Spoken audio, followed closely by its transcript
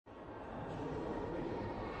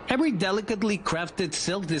Every delicately crafted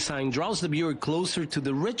silk design draws the viewer closer to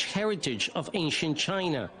the rich heritage of ancient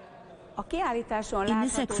China. In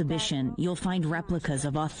this exhibition, you'll find replicas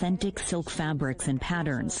of authentic silk fabrics and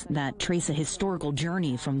patterns that trace a historical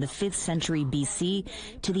journey from the 5th century BC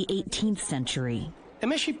to the 18th century.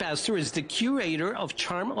 Emeshi Pastor is the curator of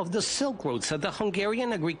Charm of the Silk Roads at the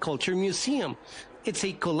Hungarian Agriculture Museum. It's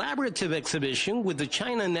a collaborative exhibition with the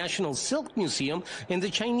China National Silk Museum and the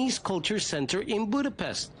Chinese Culture Center in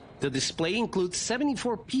Budapest. The display includes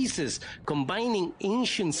 74 pieces combining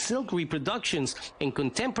ancient silk reproductions and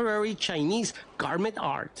contemporary Chinese garment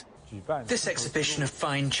art. This exhibition of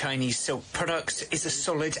fine Chinese silk products is a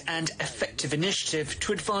solid and effective initiative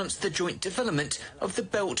to advance the joint development of the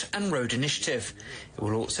Belt and Road Initiative. It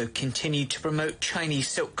will also continue to promote Chinese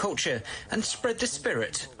silk culture and spread the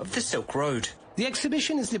spirit of the Silk Road. The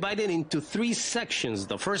exhibition is divided into 3 sections.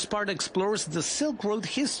 The first part explores the Silk Road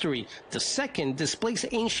history. The second displays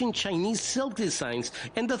ancient Chinese silk designs.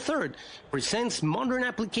 And the third presents modern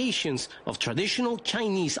applications of traditional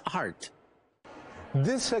Chinese art.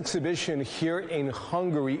 This exhibition here in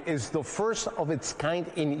Hungary is the first of its kind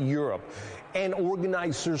in Europe, and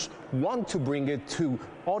organizers want to bring it to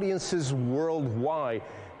audiences worldwide.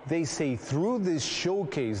 They say through this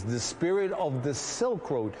showcase, the spirit of the Silk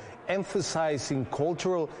Road, emphasizing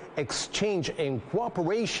cultural exchange and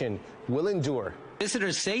cooperation, will endure.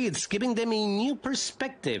 Visitors say it's giving them a new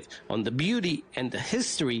perspective on the beauty and the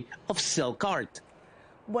history of silk art.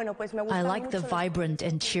 I like the vibrant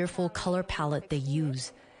and cheerful color palette they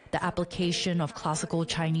use. The application of classical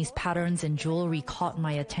Chinese patterns in jewelry caught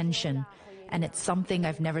my attention, and it's something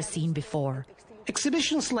I've never seen before.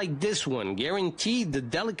 Exhibitions like this one guarantee the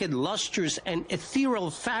delicate lusters and ethereal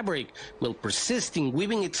fabric will persist in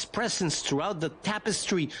weaving its presence throughout the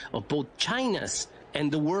tapestry of both China's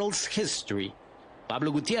and the world's history.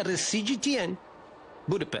 Pablo Gutierrez, CGTN,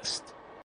 Budapest.